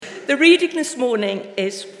The reading this morning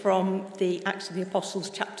is from the Acts of the Apostles,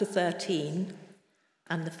 chapter 13,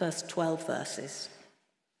 and the first 12 verses.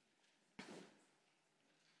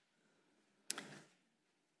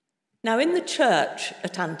 Now in the church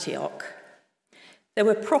at Antioch, there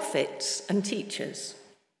were prophets and teachers.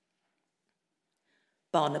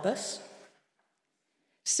 Barnabas,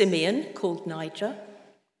 Simeon, called Niger,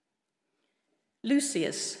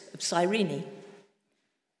 Lucius of Cyrene,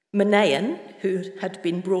 Manaen, who had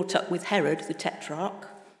been brought up with Herod the Tetrarch,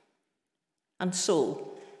 and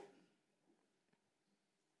Saul.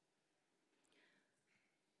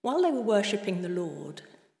 While they were worshipping the Lord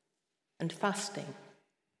and fasting,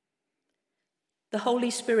 the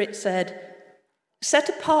Holy Spirit said, "Set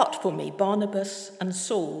apart for me Barnabas and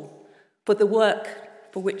Saul for the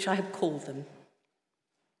work for which I have called them."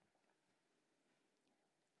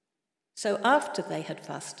 So after they had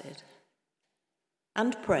fasted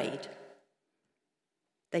and prayed,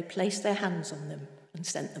 they placed their hands on them and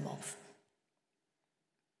sent them off.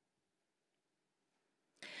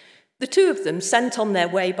 The two of them, sent on their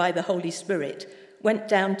way by the Holy Spirit, went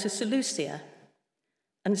down to Seleucia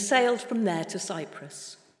and sailed from there to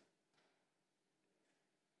Cyprus.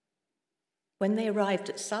 When they arrived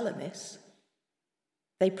at Salamis,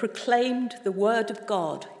 they proclaimed the word of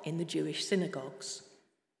God in the Jewish synagogues.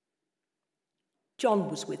 John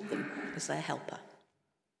was with them as their helper.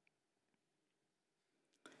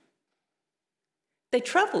 They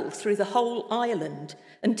travelled through the whole island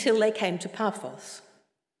until they came to Paphos.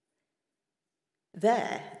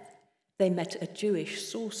 There, they met a Jewish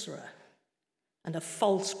sorcerer and a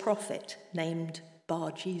false prophet named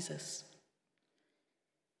Bar-Jesus,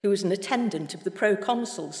 who was an attendant of the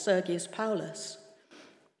proconsul Sergius Paulus.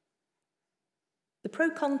 The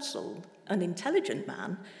proconsul, an intelligent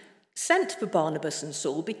man, sent for Barnabas and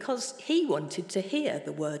Saul because he wanted to hear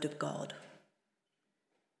the word of God.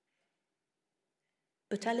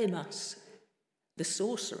 But Elymas, the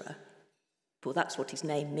sorcerer, for that's what his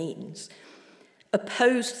name means,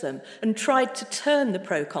 opposed them and tried to turn the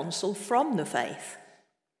proconsul from the faith.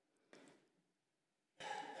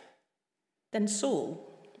 Then Saul,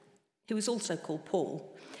 who was also called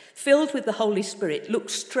Paul, filled with the Holy Spirit,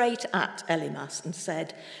 looked straight at Elymas and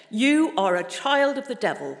said, "You are a child of the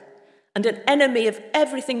devil and an enemy of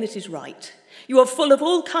everything that is right. You are full of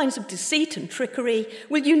all kinds of deceit and trickery.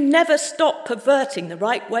 Will you never stop perverting the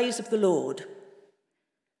right ways of the Lord?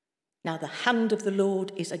 Now the hand of the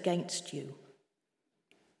Lord is against you.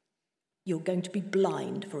 You're going to be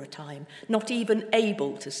blind for a time, not even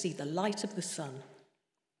able to see the light of the sun."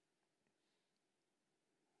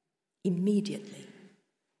 Immediately,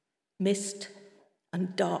 mist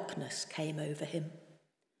and darkness came over him,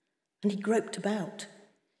 and he groped about,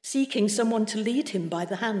 seeking someone to lead him by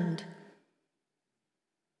the hand.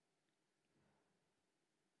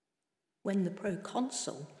 When the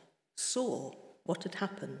proconsul saw what had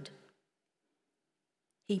happened,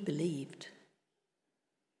 he believed,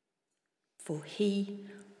 for he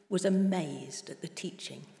was amazed at the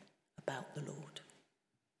teaching about the Lord.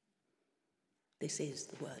 This is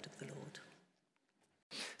the word of the Lord.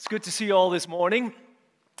 It's good to see you all this morning.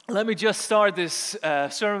 Let me just start this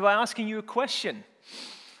sermon by asking you a question.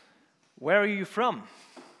 Where are you from?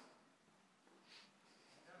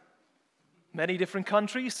 Many different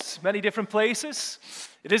countries, many different places.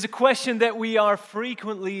 It is a question that we are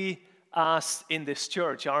frequently asked in this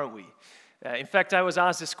church, aren't we? In fact, I was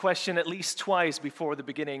asked this question at least twice before the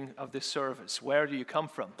beginning of this service. Where do you come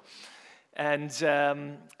from? And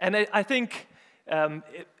I think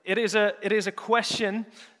it is a question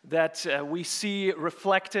that we see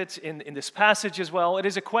reflected in this passage as well. It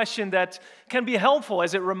is a question that can be helpful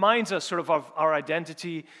as it reminds us sort of our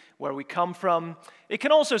identity, where we come from. It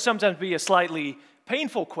can also sometimes be a slightly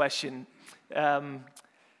painful question.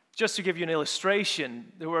 Just to give you an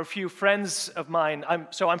illustration, there were a few friends of mine.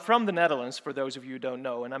 I'm from the Netherlands, for those of you who don't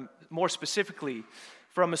know, and I'm more specifically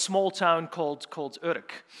from a small town called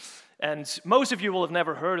Urk. And most of you will have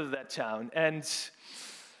never heard of that town. And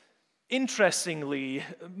interestingly,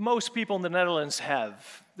 most people in the Netherlands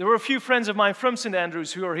have. There were a few friends of mine from St.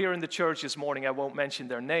 Andrews who are here in the church this morning. I won't mention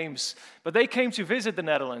their names, but they came to visit the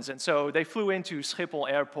Netherlands. And so they flew into Schiphol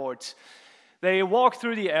Airport. They walked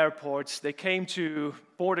through the airport. They came to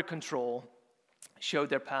border control, showed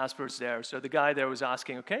their passports there. So the guy there was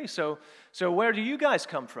asking, "Okay, so where do you guys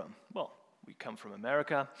come from?" "Well, we come from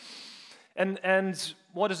America." And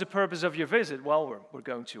what is the purpose of your visit?" "Well, we're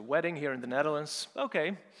going to a wedding here in the Netherlands."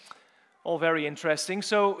 "Okay, all very interesting.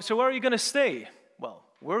 So where are you going to stay?" "Well,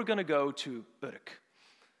 we're going to go to Urk."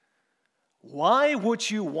 "Why would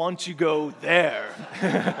you want to go there?"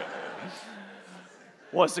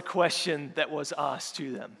 was the question that was asked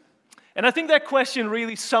to them. And I think that question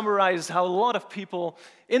really summarizes how a lot of people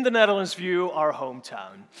in the Netherlands view our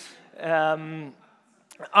hometown.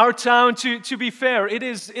 Our town, to be fair, it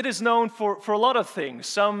is known for a lot of things,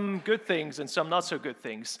 some good things and some not so good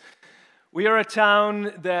things. We are a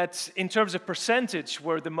town that, in terms of percentage,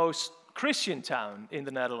 we're the most Christian town in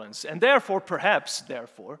the Netherlands, and therefore,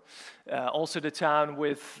 also the town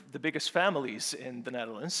with the biggest families in the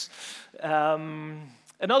Netherlands.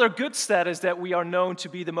 Another good stat is that we are known to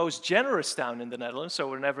be the most generous town in the Netherlands, so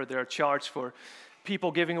whenever there are charges for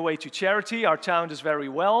people giving away to charity, our town does very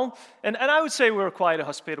well, and I would say we're quite a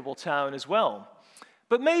hospitable town as well.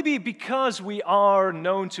 But maybe because we are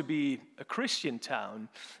known to be a Christian town,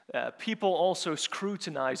 people also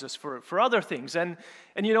scrutinize us for other things. And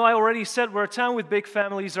you know, I already said we're a town with big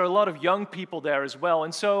families. There are a lot of young people there as well.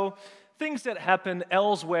 And so things that happen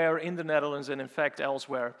elsewhere in the Netherlands, and in fact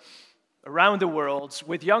elsewhere around the world,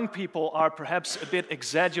 with young people are perhaps a bit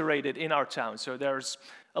exaggerated in our town. So there's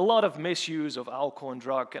a lot of misuse of alcohol and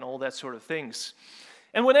drug and all that sort of things.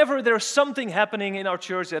 And whenever there's something happening in our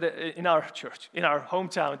in our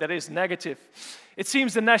hometown that is negative, it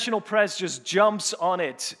seems the national press just jumps on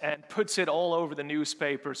it and puts it all over the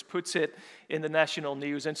newspapers, puts it in the national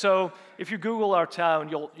news. And so, if you Google our town,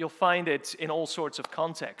 you'll find it in all sorts of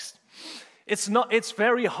contexts. It's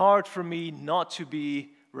very hard for me not to be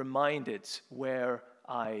reminded where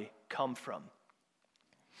I come from.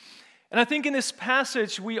 And I think in this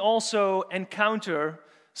passage we also encounter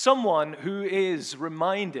someone who is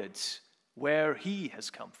reminded where he has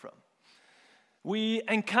come from. We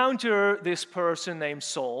encounter this person named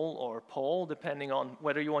Saul, or Paul, depending on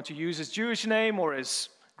whether you want to use his Jewish name or his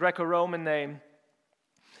Greco-Roman name.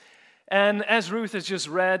 And as Ruth has just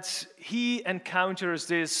read, he encounters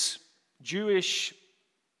this Jewish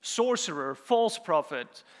sorcerer, false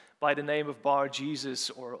prophet, by the name of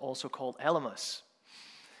Bar-Jesus, or also called Elymas.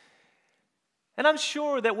 And I'm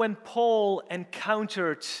sure that when Paul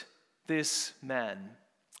encountered this man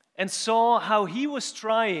and saw how he was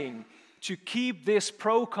trying to keep this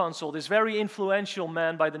proconsul, this very influential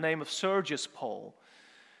man by the name of Sergius Paul,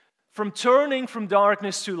 from turning from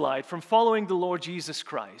darkness to light, from following the Lord Jesus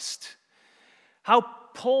Christ, how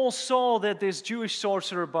Paul saw that this Jewish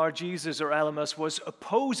sorcerer Bar-Jesus or Elymas was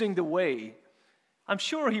opposing the way, I'm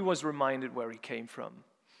sure he was reminded where he came from.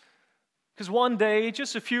 Because one day,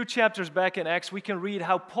 just a few chapters back in Acts, we can read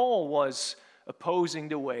how Paul was opposing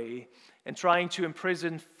the way and trying to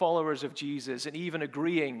imprison followers of Jesus and even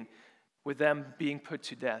agreeing with them being put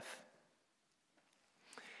to death.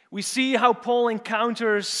 We see how Paul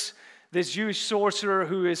encounters this Jewish sorcerer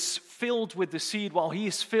who is filled with deceit while he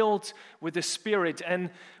is filled with the Spirit. And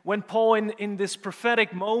when Paul in this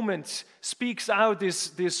prophetic moment speaks out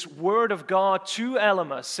this word of God to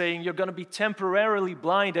Elymas, saying you're going to be temporarily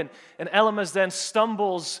blind, and Elymas then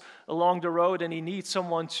stumbles along the road and he needs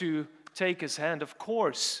someone to take his hand, of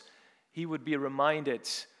course he would be reminded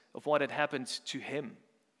of what had happened to him.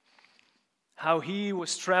 How he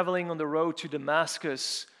was traveling on the road to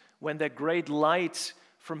Damascus when that great light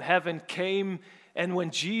from heaven came, and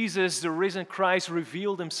when Jesus, the risen Christ,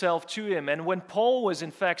 revealed himself to him, and when Paul was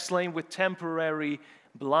in fact slain with temporary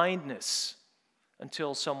blindness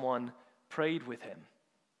until someone prayed with him.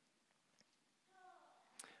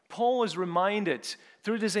 Paul was reminded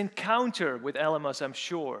through this encounter with Elymas, I'm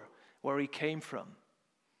sure, where he came from.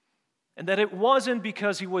 And that it wasn't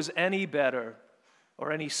because he was any better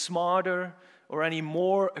or any smarter or any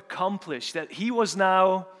more accomplished, that he was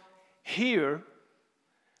now here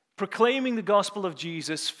proclaiming the gospel of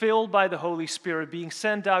Jesus, filled by the Holy Spirit, being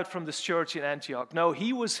sent out from this church in Antioch. No,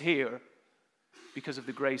 he was here because of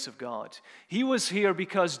the grace of God. He was here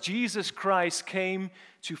because Jesus Christ came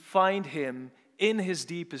to find him in his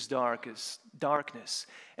deepest darkness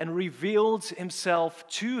and revealed himself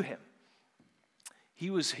to him.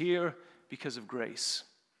 He was here because of grace.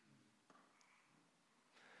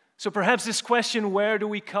 So perhaps this question, where do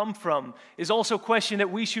we come from, is also a question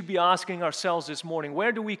that we should be asking ourselves this morning.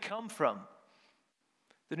 Where do we come from?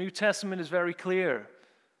 The New Testament is very clear.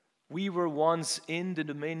 We were once in the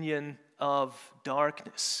dominion of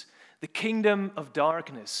darkness, the kingdom of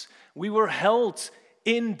darkness. We were held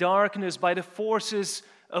in darkness by the forces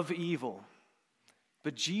of evil.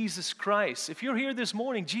 But Jesus Christ, if you're here this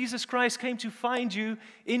morning, Jesus Christ came to find you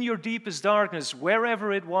in your deepest darkness,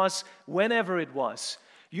 wherever it was, whenever it was.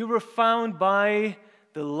 You were found by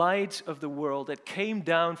the light of the world that came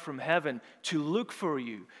down from heaven to look for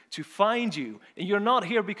you, to find you. And you're not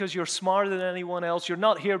here because you're smarter than anyone else. You're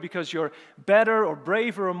not here because you're better or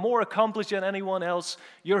braver or more accomplished than anyone else.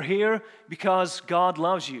 You're here because God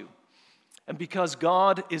loves you and because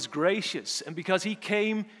God is gracious and because he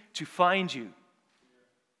came to find you.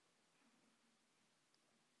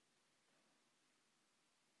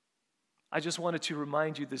 I just wanted to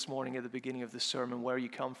remind you this morning at the beginning of the sermon where you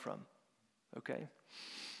come from, okay?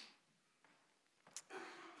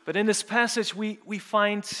 But in this passage, we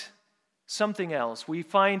find something else. We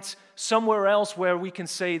find somewhere else where we can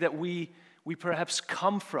say that we perhaps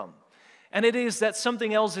come from. And it is that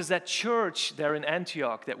something else is that church there in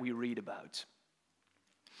Antioch that we read about.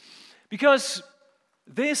 Because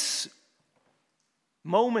this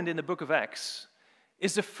moment in the book of Acts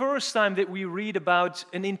is the first time that we read about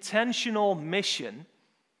an intentional mission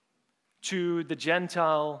to the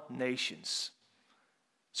Gentile nations.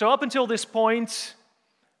 So up until this point,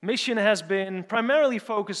 mission has been primarily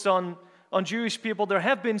focused on Jewish people. There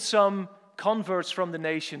have been some converts from the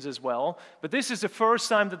nations as well, but this is the first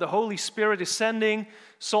time that the Holy Spirit is sending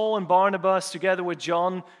Saul and Barnabas together with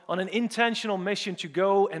John on an intentional mission to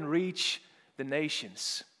go and reach the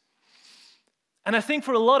nations. And I think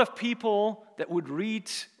for a lot of people that would read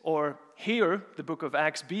or hear the book of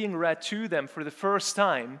Acts being read to them for the first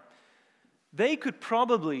time, they could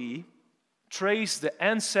probably trace the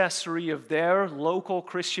ancestry of their local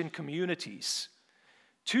Christian communities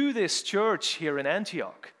to this church here in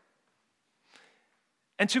Antioch.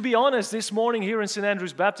 And to be honest, this morning here in St.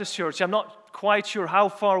 Andrew's Baptist Church, I'm not quite sure how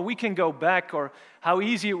far we can go back or how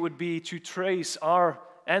easy it would be to trace our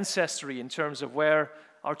ancestry in terms of where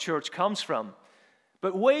our church comes from.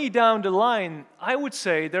 But way down the line, I would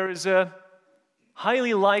say there is a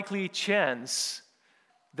highly likely chance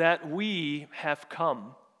that we have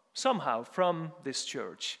come somehow from this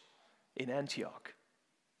church in Antioch.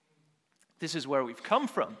 This is where we've come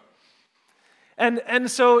from. And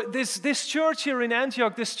so this church here in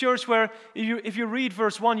Antioch, this church where if you read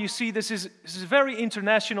verse 1, you see this is a very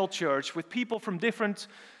international church with people from different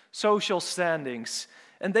social standings.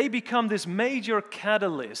 And they become this major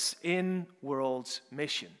catalyst in world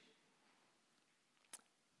mission.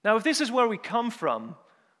 Now, if this is where we come from,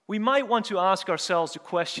 we might want to ask ourselves the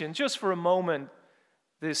question, just for a moment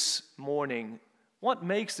this morning, what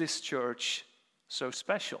makes this church so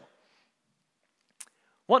special?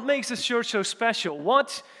 What makes this church so special?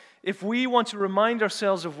 What, if we want to remind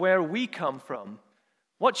ourselves of where we come from,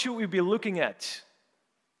 what should we be looking at?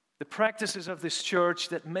 The practices of this church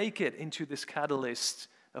that make it into this catalyst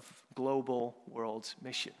of global world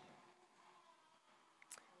mission.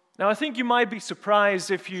 Now, I think you might be surprised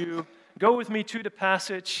if you go with me to the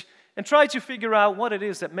passage and try to figure out what it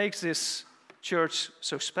is that makes this church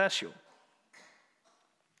so special.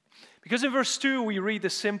 Because in verse 2, we read the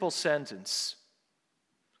simple sentence,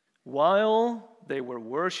 while they were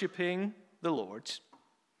worshiping the Lord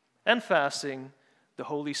and fasting, the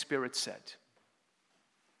Holy Spirit said.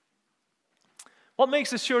 What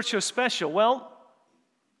makes this church so special? Well,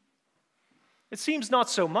 it seems not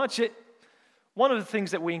so much. One of the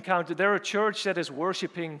things that we encounter, they're a church that is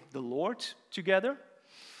worshiping the Lord together.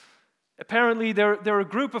 Apparently, they're a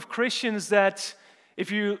group of Christians that,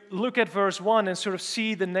 if you look at verse 1 and sort of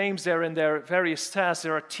see the names there in their various tasks,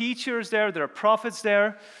 there are teachers there are prophets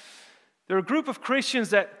there. They're a group of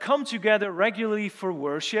Christians that come together regularly for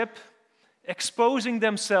worship, exposing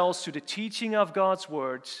themselves to the teaching of God's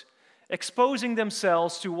word, exposing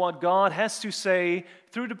themselves to what God has to say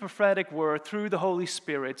through the prophetic word, through the Holy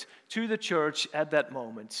Spirit, to the church at that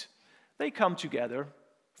moment. They come together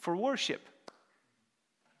for worship.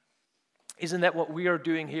 Isn't that what we are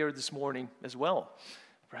doing here this morning as well?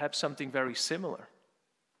 Perhaps something very similar.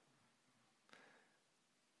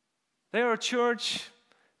 They are a church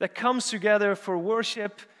that comes together for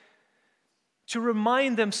worship to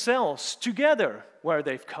remind themselves together where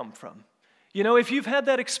they've come from. You know, if you've had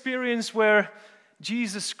that experience where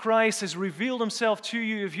Jesus Christ has revealed himself to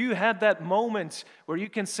you, if you had that moment where you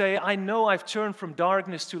can say, I know I've turned from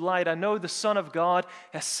darkness to light, I know the Son of God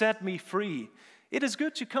has set me free, it is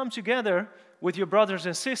good to come together with your brothers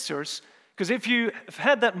and sisters, because if you've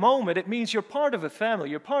had that moment, it means you're part of a family,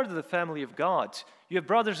 you're part of the family of God. You have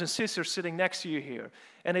brothers and sisters sitting next to you here,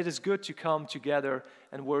 and it is good to come together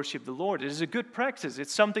and worship the Lord. It is a good practice.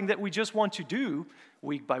 It's something that we just want to do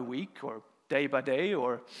week by week or day by day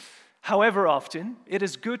or however often. It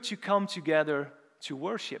is good to come together to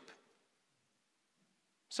worship.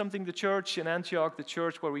 Something the church in Antioch, the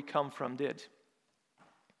church where we come from, did.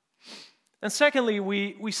 And secondly,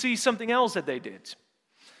 we see something else that they did.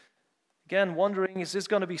 Again, wondering, is this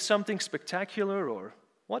going to be something spectacular, or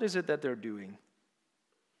what is it that they're doing?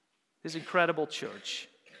 This incredible church.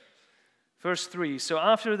 Verse 3, so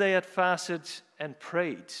after they had fasted and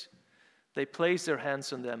prayed, they placed their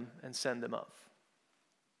hands on them and sent them off.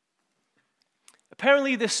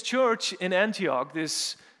 Apparently this church in Antioch,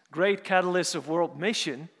 this great catalyst of world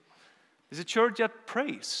mission, is a church that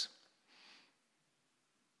prays.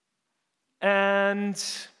 And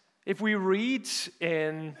If we read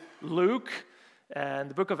in Luke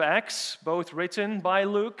and the book of Acts, both written by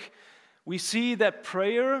Luke, we see that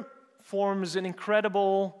prayer forms an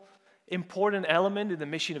incredible, important element in the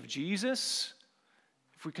mission of Jesus.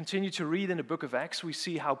 If we continue to read in the book of Acts, we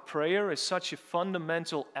see how prayer is such a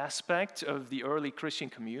fundamental aspect of the early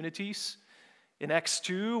Christian communities. In Acts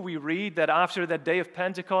 2, we read that after that day of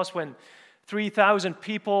Pentecost, when 3,000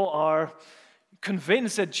 people are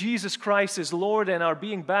convinced that Jesus Christ is Lord and are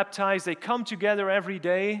being baptized, they come together every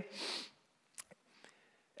day,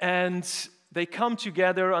 and they come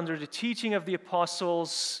together under the teaching of the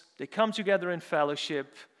apostles. They come together in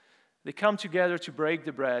fellowship. They come together to break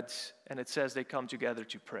the bread, and it says they come together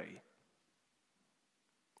to pray.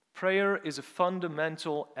 Prayer is a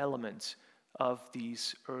fundamental element of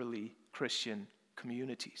these early Christian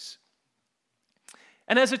communities.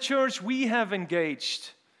 And as a church, we have engaged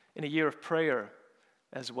in a year of prayer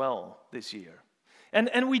as well this year.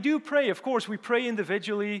 And we do pray, of course. We pray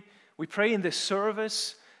individually. We pray in this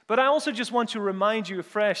service. But I also just want to remind you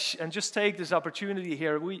afresh and just take this opportunity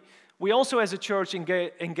here. We also as a church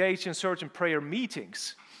engage in certain prayer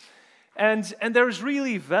meetings. And there's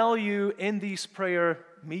really value in these prayer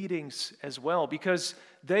meetings as well, because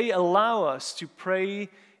they allow us to pray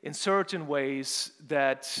in certain ways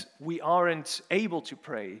that we aren't able to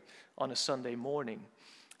pray on a Sunday morning.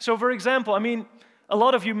 So for example, a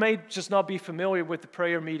lot of you may just not be familiar with the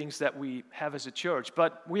prayer meetings that we have as a church,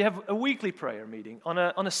 but we have a weekly prayer meeting on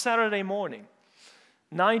a Saturday morning,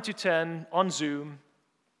 9 to 10 on Zoom.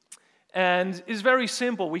 And it's very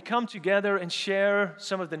simple. We come together and share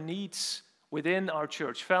some of the needs within our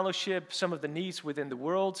church fellowship, some of the needs within the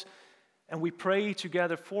world, and we pray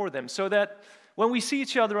together for them so that when we see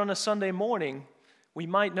each other on a Sunday morning, we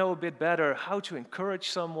might know a bit better how to encourage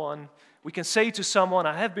someone. We can say to someone,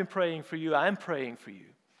 I have been praying for you, I am praying for you.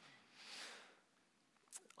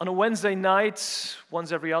 On a Wednesday night,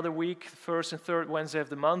 once every other week, the first and third Wednesday of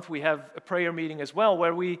the month, we have a prayer meeting as well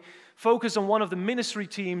where we focus on one of the ministry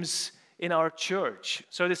teams in our church.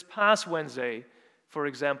 So this past Wednesday, for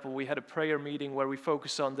example, we had a prayer meeting where we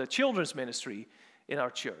focused on the children's ministry in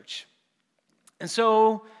our church. And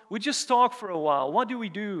so we just talked for a while. What do we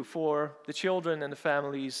do for the children and the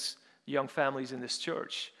families, the young families in this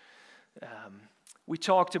church? We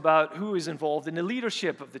talked about who is involved in the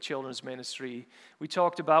leadership of the children's ministry. We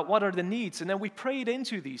talked about what are the needs, and then we prayed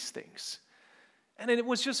into these things. And it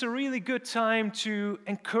was just a really good time to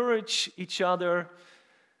encourage each other,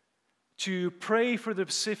 to pray for the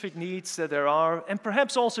specific needs that there are, and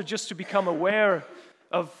perhaps also just to become aware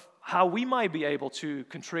of how we might be able to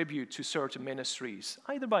contribute to certain ministries,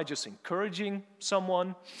 either by just encouraging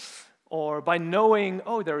someone or by knowing,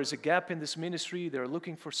 oh, there is a gap in this ministry, they're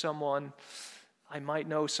looking for someone, I might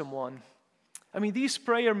know someone. These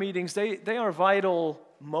prayer meetings, they are vital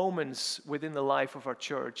moments within the life of our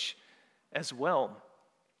church as well.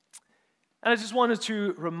 And I just wanted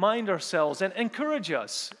to remind ourselves and encourage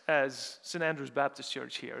us as St. Andrew's Baptist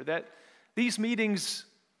Church here that these meetings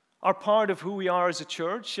are part of who we are as a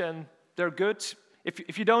church, and they're good.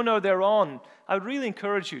 If you don't know they're on, I would really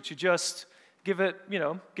encourage you to just give it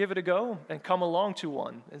a go and come along to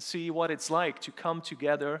one and see what it's like to come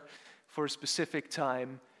together for a specific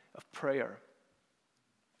time of prayer.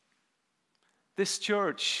 This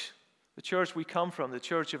church, the church we come from, the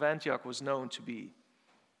church of Antioch, was known to be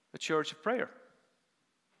a church of prayer.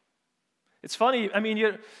 It's funny,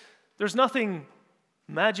 there's nothing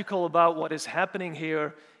magical about what is happening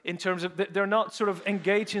here in terms of they're not sort of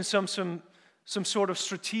engaged in some sort of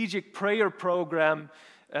strategic prayer program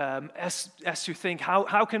as to think,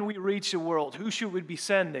 how can we reach the world? Who should we be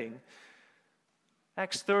sending?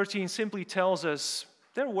 Acts 13 simply tells us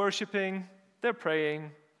they're worshiping, they're praying,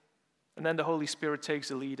 and then the Holy Spirit takes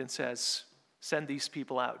the lead and says, send these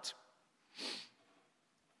people out.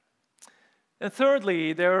 And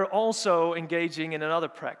thirdly, they're also engaging in another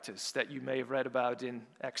practice that you may have read about in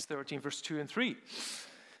Acts 13, verse 2 and 3.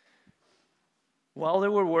 While they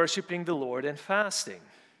were worshiping the Lord and fasting.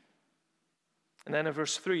 And then in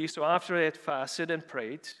verse 3, so after they had fasted and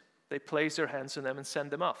prayed, they placed their hands on them and sent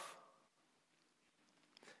them off.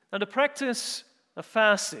 Now the practice of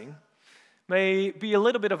fasting may be a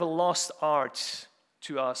little bit of a lost art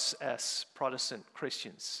to us as Protestant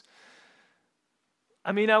Christians.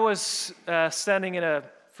 I was standing in a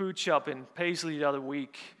food shop in Paisley the other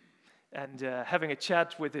week and having a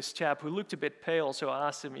chat with this chap who looked a bit pale, so I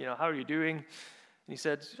asked him, how are you doing? And he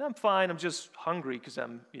said, I'm fine, I'm just hungry because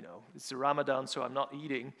it's the Ramadan, so I'm not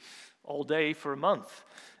eating all day for a month.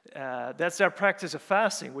 That's our practice of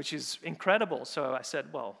fasting, which is incredible. So I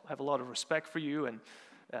said, well, I have a lot of respect for you, and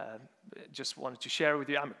just wanted to share with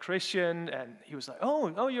you, I'm a Christian. And he was like,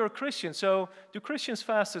 oh, you're a Christian, so do Christians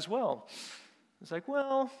fast as well? It's like,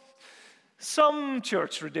 well, some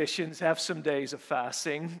church traditions have some days of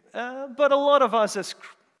fasting, but a lot of us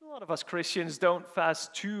Christians don't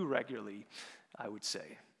fast too regularly, I would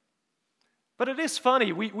say. But it is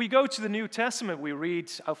funny, we go to the New Testament, we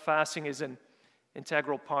read how fasting is an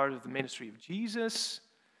integral part of the ministry of Jesus,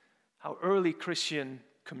 how early Christian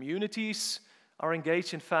communities are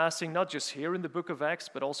engaged in fasting, not just here in the book of Acts,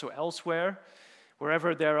 but also elsewhere,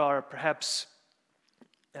 wherever there are perhaps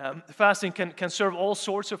fasting can serve all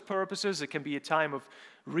sorts of purposes. It can be a time of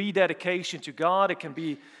rededication to God. It can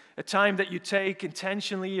be a time that you take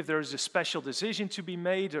intentionally if there's a special decision to be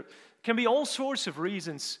made. It can be all sorts of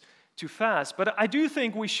reasons to fast. But I do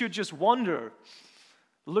think we should just wonder,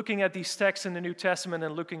 looking at these texts in the New Testament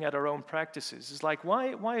and looking at our own practices, it's like,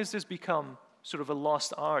 why has this become sort of a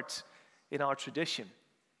lost art in our tradition?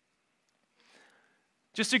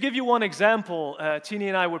 Just to give you one example, Tini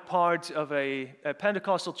and I were part of a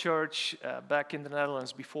Pentecostal church back in the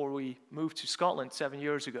Netherlands before we moved to Scotland 7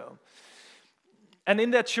 years ago. And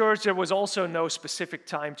in that church, there was also no specific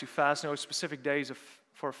time to fast, no specific days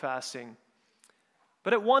for fasting.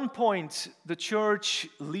 But at one point, the church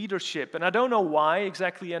leadership, and I don't know why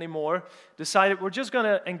exactly anymore, decided we're just going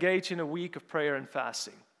to engage in a week of prayer and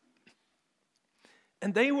fasting.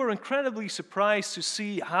 And they were incredibly surprised to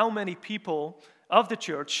see how many people of the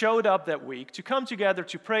church showed up that week to come together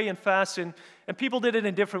to pray and fast, and people did it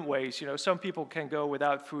in different ways. You know, some people can go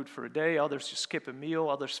without food for a day, others just skip a meal,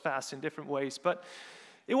 others fast in different ways. But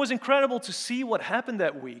it was incredible to see what happened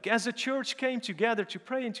that week. As the church came together to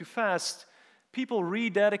pray and to fast, people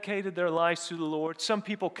rededicated their lives to the Lord. Some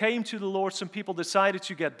people came to the Lord, some people decided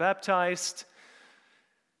to get baptized.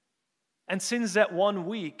 And since that 1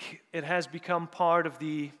 week, it has become part of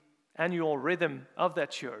the annual rhythm of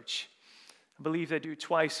that church. I believe they do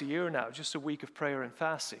twice a year now, just a week of prayer and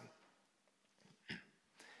fasting.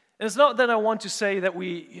 And it's not that I want to say that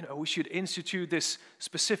we should institute this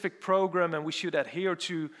specific program and we should adhere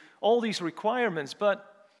to all these requirements,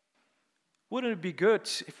 but wouldn't it be good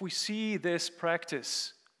if we see this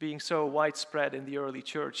practice being so widespread in the early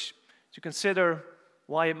church to consider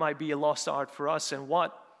why it might be a lost art for us and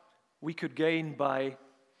what we could gain by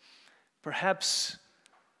perhaps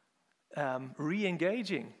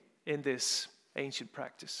re-engaging in this ancient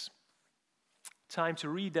practice. Time to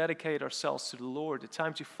rededicate ourselves to the Lord, a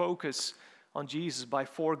time to focus on Jesus by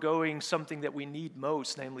foregoing something that we need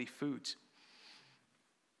most, namely food.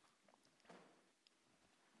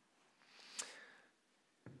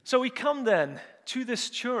 So we come then to this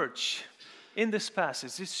church in this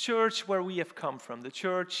passage, this church where we have come from, the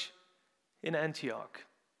church in Antioch.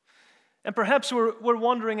 And perhaps we're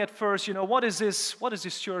wondering at first, what is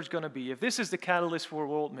this church going to be? If this is the catalyst for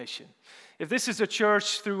world mission, if this is a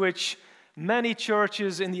church through which many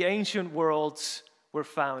churches in the ancient world were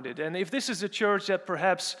founded, and if this is a church that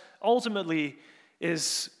perhaps ultimately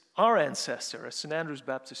is our ancestor, as St. Andrew's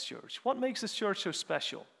Baptist Church, what makes this church so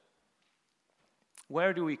special?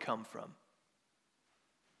 Where do we come from?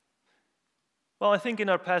 Well, I think in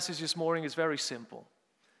our passage this morning is very simple.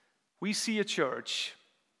 We see a church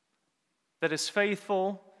that is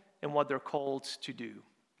faithful in what they're called to do,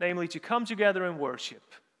 namely to come together and worship,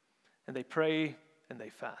 and they pray and they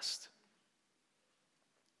fast.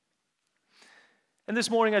 And this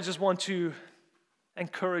morning I just want to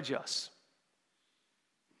encourage us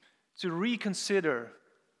to reconsider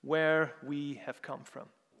where we have come from.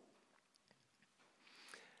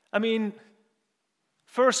 I mean,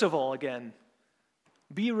 first of all, again,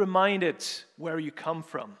 be reminded where you come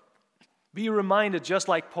from. Be reminded, just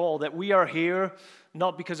like Paul, that we are here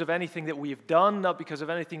not because of anything that we have done, not because of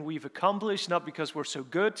anything we've accomplished, not because we're so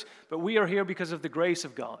good, but we are here because of the grace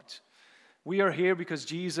of God. We are here because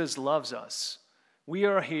Jesus loves us. We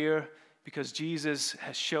are here because Jesus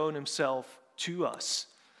has shown himself to us.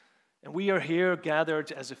 And we are here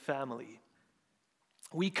gathered as a family.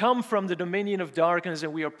 We come from the dominion of darkness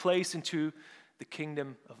and we are placed into the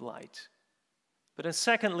kingdom of light. But then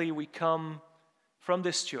secondly, we come from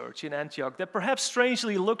this church in Antioch that perhaps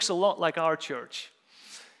strangely looks a lot like our church.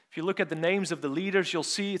 If you look at the names of the leaders, you'll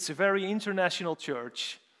see it's a very international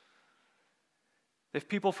church. They have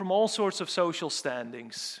people from all sorts of social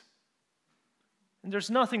standings. And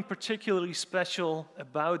there's nothing particularly special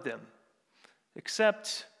about them,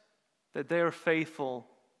 except that they are faithful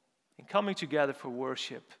in coming together for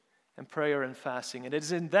worship and prayer and fasting. And it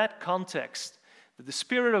is in that context that the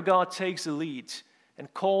Spirit of God takes the lead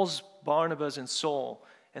and calls Barnabas and Saul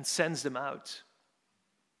and sends them out.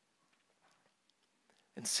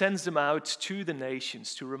 And sends them out to the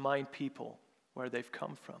nations to remind people where they've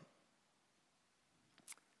come from.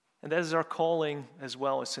 And that is our calling as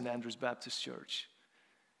well as St. Andrew's Baptist Church,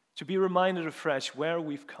 to be reminded afresh where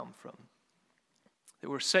we've come from, that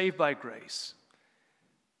we're saved by grace,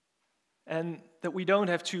 and that we don't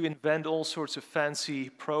have to invent all sorts of fancy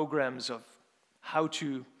programs of how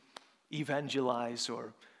to evangelize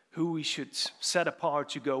or who we should set apart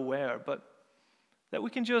to go where, but that we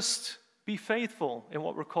can just be faithful in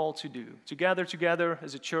what we're called to do, to gather together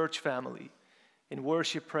as a church family in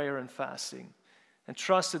worship, prayer, and fasting, and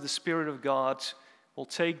trust that the Spirit of God will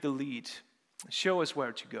take the lead, show us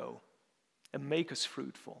where to go, and make us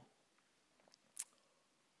fruitful.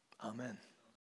 Amen.